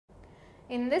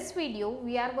In this video,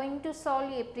 we are going to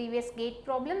solve a previous gate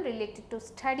problem related to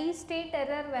steady state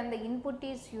error when the input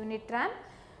is unit ramp.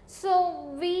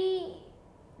 So, we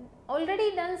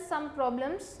already done some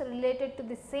problems related to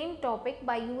the same topic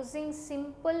by using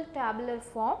simple tabular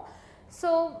form.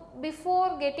 So,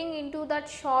 before getting into that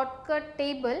shortcut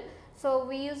table, so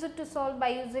we use it to solve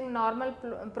by using normal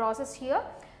process here.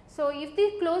 So, if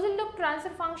the closed loop transfer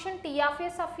function T of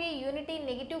S of a unity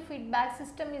negative feedback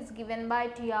system is given by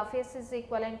T of S is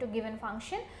equivalent to given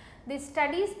function, the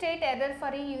steady state error for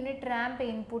a unit ramp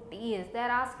input is, they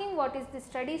are asking what is the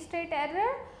steady state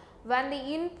error when the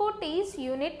input is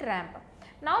unit ramp.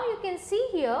 Now, you can see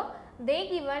here they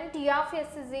given T of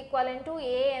S is equivalent to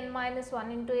a n minus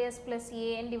 1 into S plus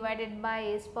a n divided by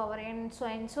S power n, so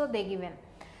and so they given.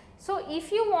 So,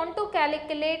 if you want to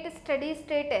calculate steady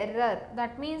state error,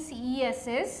 that means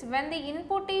ESS, when the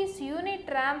input is unit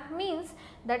ramp means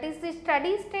that is the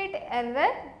steady state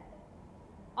error,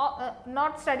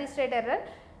 not steady state error.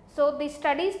 So, the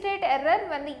steady state error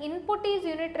when the input is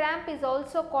unit ramp is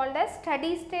also called as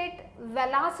steady state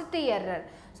velocity error.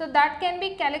 So, that can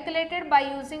be calculated by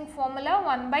using formula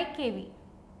 1 by kV.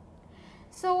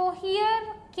 So, here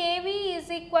kV is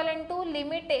equivalent to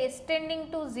limit S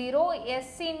tending to 0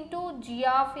 S into G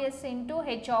of S into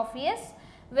H of S,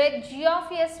 where G of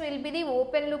S will be the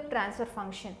open loop transfer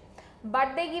function,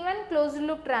 but they given closed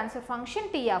loop transfer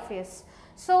function T of S.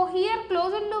 So, here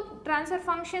closed loop transfer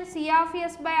function C of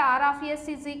S by R of S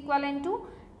is equivalent to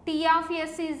T of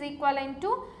S is equivalent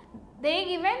to, they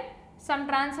given some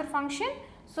transfer function.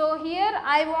 So, here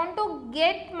I want to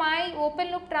get my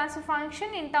open loop transfer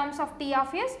function in terms of T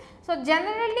of S. So,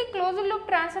 generally closed loop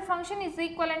transfer function is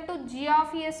equivalent to G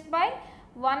of S by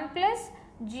 1 plus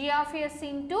G of S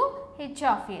into H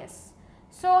of S.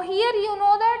 So, here you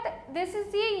know that this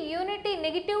is a unity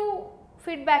negative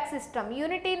feedback system,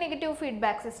 unity negative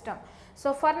feedback system.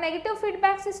 So, for negative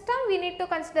feedback system we need to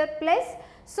consider plus.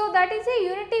 So, that is a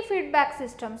unity feedback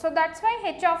system. So, that is why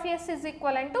H of S is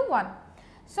equivalent to 1.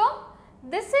 So,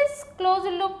 this is closed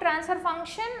loop transfer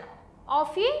function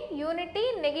of a unity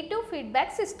negative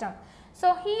feedback system.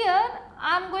 So, here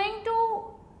I am going to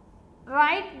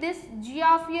write this G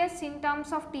of S in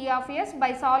terms of T of S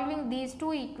by solving these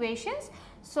two equations.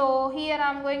 So, here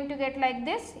I am going to get like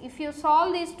this. If you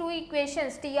solve these two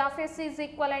equations, T of S is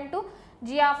equivalent to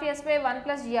G of S by 1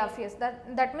 plus G of S.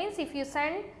 That means if you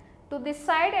send to this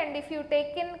side and if you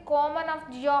take in common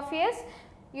of G of S,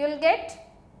 you will get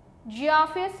G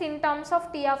of S in terms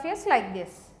of T of S like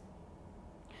this.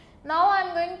 Now, I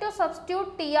am going to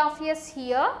substitute T of S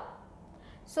here.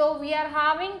 So, we are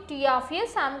having T of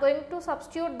S, I am going to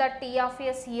substitute that T of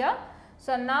S here.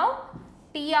 So, now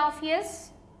T of S,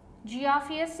 G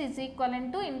of S is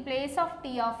equivalent to, in place of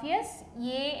T of S,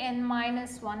 a n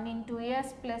minus 1 into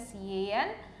S plus a n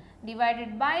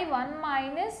divided by 1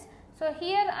 minus. So,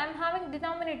 here I am having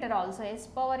denominator also S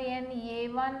power n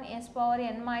a1 S power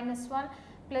n minus 1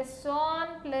 plus so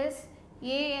on plus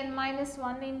a n minus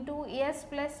 1 into S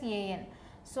plus a n.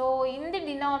 So, in the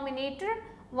denominator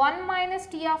 1 minus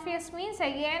T of S means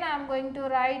again I am going to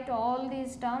write all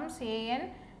these terms a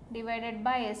n divided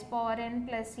by S power n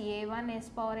plus a1 S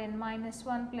power n minus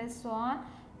 1 plus so on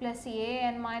plus a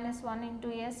n minus 1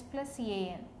 into S plus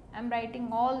a n. I am writing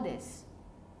all this.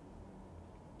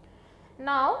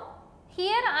 Now,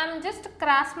 here I am just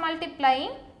cross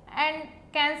multiplying and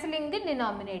cancelling the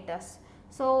denominators.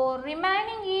 So,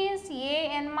 remaining is a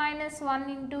n minus 1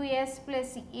 into S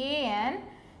plus a n.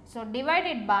 So,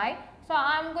 divided by, so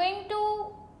I am going to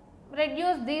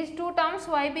reduce these two terms.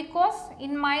 Why? Because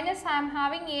in minus I am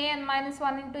having a n minus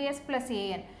 1 into S plus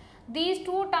a n. These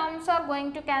two terms are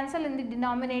going to cancel in the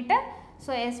denominator.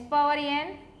 So, S power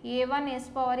n a1 S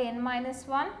power n minus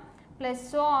 1 plus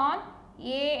so on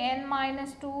a n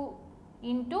minus 2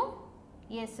 into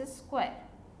S square.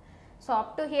 So,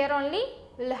 up to here only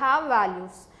we will have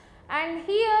values, and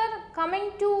here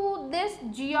coming to this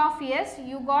G of S,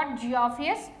 you got G of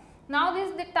S. Now, this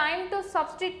is the time to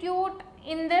substitute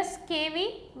in this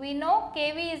kV. We know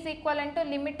kV is equivalent to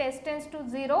limit S tends to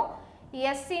 0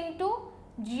 S into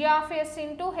G of S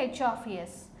into H of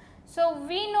S. So,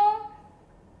 we know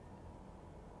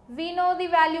the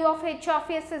value of H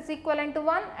of S is equivalent to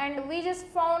 1 and we just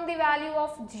found the value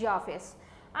of G of S.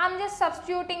 I am just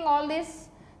substituting all this.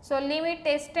 So, limit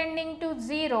S tending to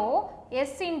 0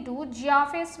 S into G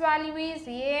of S value is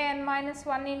a n minus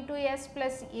 1 into S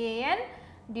plus a n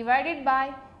divided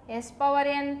by S power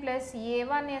n plus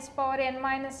a1 S power n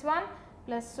minus 1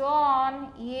 plus so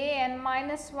on a n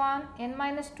minus 1 n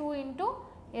minus 2 into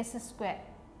S square.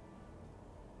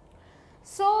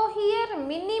 So, here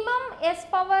minimum S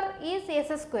power is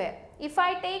S square. if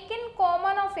I take in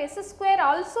common of s square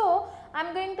also, I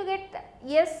am going to get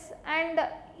s and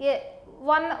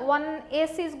one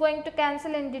s is going to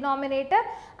cancel in denominator,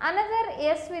 another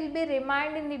s will be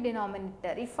remained in the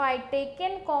denominator. If I take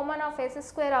in common of s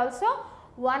square also,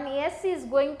 one s is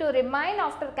going to remain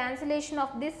after cancellation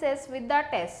of this s with that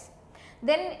s.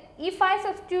 Then if I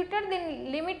substituted the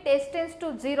limit s tends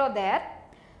to 0 there,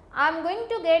 I am going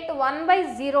to get 1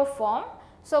 by 0 form.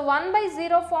 So, 1 by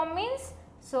 0 form means,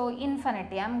 so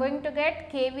infinity, I am going to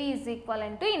get kV is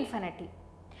equivalent to infinity.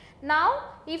 Now,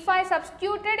 if I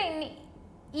substituted in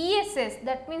ESS,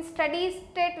 that means steady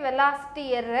state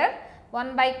velocity error,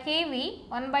 1 by kV,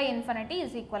 1 by infinity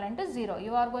is equivalent to 0,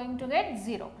 you are going to get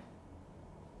 0.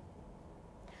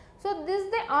 So, this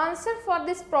is the answer for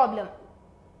this problem.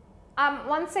 I am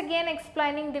once again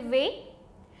explaining the way.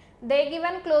 They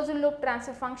given closed loop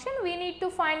transfer function, we need to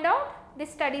find out the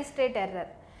steady state error.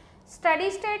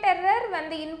 Steady state error when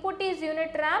the input is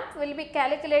unit ramp will be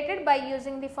calculated by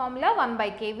using the formula 1 by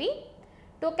kV.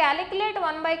 To calculate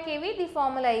 1 by kV, the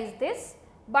formula is this,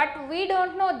 but we do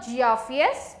not know g of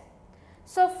s.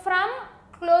 So, from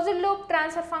closed loop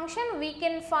transfer function we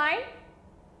can find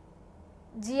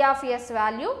g of s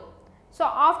value. So,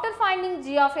 after finding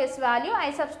g of s value,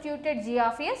 I substituted g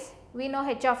of s, we know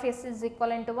h of s is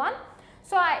equivalent to 1.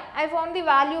 So, I found the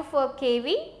value for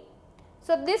kV.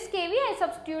 So, this kV I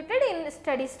substituted in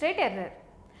steady state error.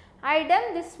 I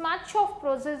done this much of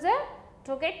procedure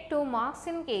to get 2 marks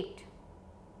in GATE.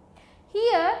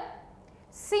 Here,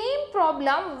 same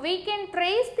problem we can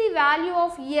trace the value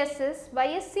of ESS by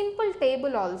a simple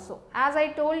table also. As I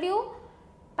told you,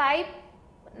 type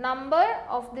number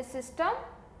of the system,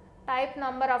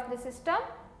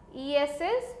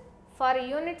 ESS for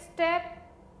unit step,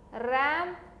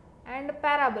 ramp and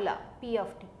parabola P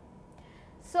of t.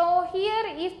 So, here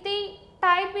if the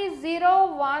type is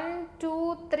 0, 1,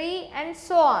 2, 3 and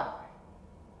so on,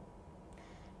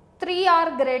 3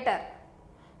 or greater.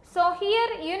 So,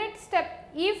 here unit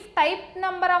step, if type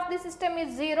number of the system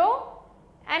is 0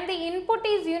 and the input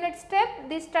is unit step,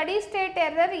 the steady state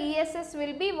error ESS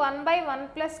will be 1 by 1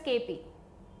 plus Kp.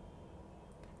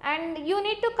 And you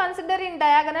need to consider in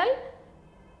diagonal,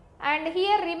 and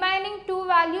here remaining 2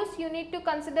 values you need to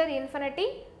consider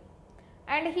infinity,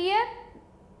 and here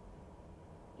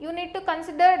you need to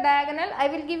consider diagonal. I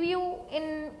will give you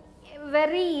in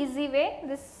very easy way.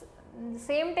 This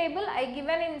same table I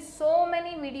given in so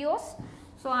many videos.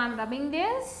 So, I am rubbing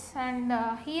this, and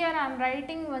here I am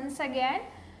writing once again.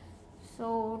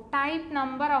 So, type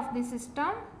number of the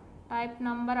system,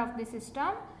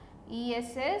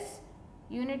 ESS,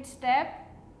 unit step,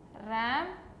 ramp,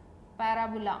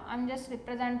 parabola. I am just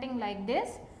representing like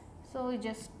this. So,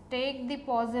 just take the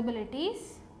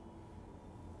possibilities.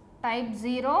 Type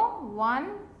 0,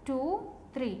 1, 2,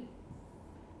 3.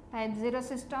 Type 0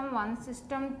 system, 1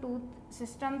 system, 2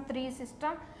 system, 3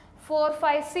 system, 4,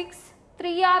 5, 6,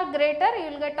 3 or greater,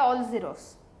 you will get all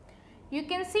zeros. You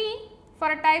can see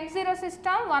for a type 0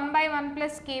 system 1 by 1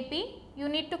 plus Kp, you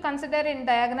need to consider in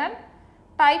diagonal.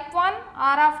 Type 1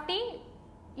 R of t,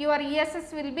 your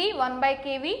ESS will be 1 by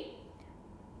kV.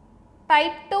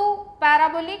 Type 2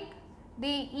 parabolic,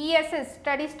 the ESS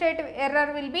steady state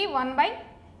error will be 1 by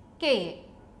Ka.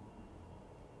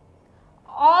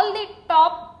 All the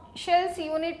top shells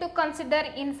you need to consider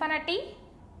infinity,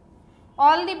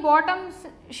 all the bottom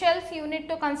shells you need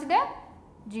to consider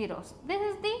zeros. This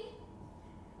is the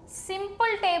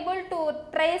simple table to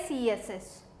trace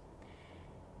ESS.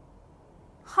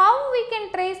 How we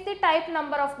can trace the type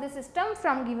number of the system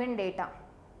from given data?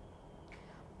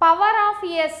 Power of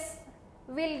S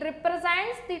will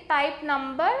represent the type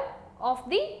number of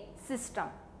the system.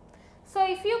 So,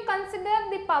 if you consider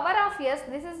the power of S,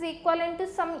 this is equivalent to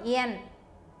some n.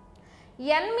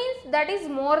 N means that is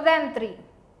more than 3.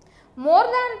 More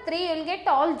than 3 you will get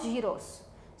all zeros.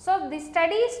 So, the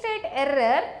steady state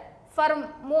error for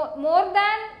more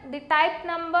than the type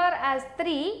number as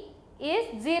 3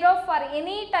 is 0 for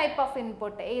any type of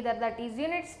input, either that is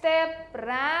unit step,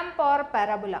 ramp or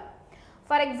parabola.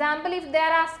 For example, if they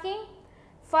are asking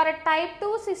for a type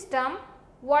 2 system,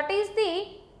 what is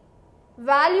the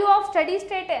value of steady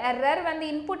state error when the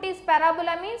input is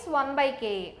parabola means 1 by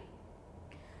Ka.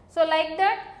 So, like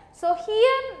that. So,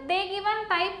 here they given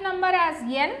type number as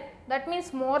n, that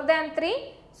means more than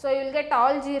 3. So, you will get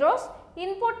all zeros.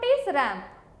 Input is ramp.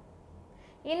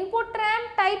 Input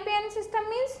ramp type n system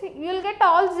means you will get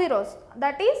all zeros,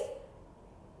 that is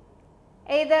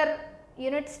either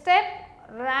unit step,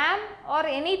 ramp or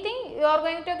anything, you are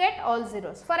going to get all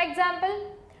zeros. For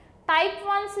example, type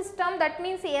 1 system, that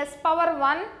means s power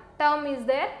 1 term is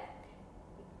there,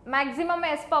 maximum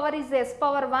s power is s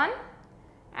power 1.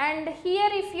 and here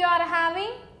if you are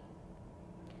having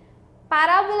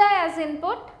parabola as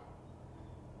input,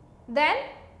 then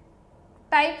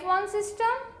type 1 system,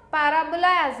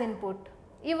 parabola as input,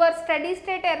 your steady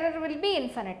state error will be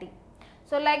infinity.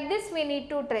 So, like this we need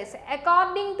to trace.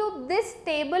 According to this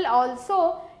table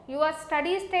also, your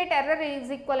steady state error is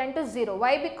equivalent to 0.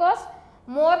 Why? Because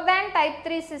more than type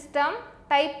 3 system,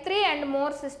 type 3 and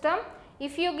more system,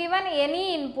 if you given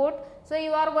any input, so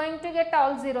you are going to get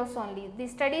all zeros only. The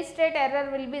steady state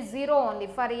error will be 0 only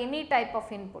for any type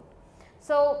of input.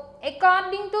 So,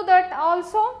 according to that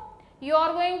also, you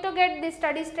are going to get the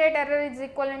steady state error is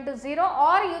equivalent to 0,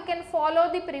 or you can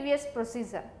follow the previous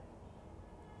procedure.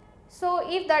 So,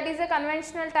 if that is a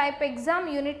conventional type exam,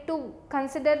 you need to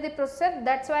consider the procedure,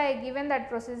 that is why I given that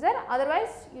procedure.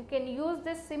 Otherwise, you can use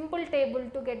this simple table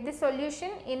to get the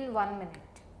solution in 1 minute.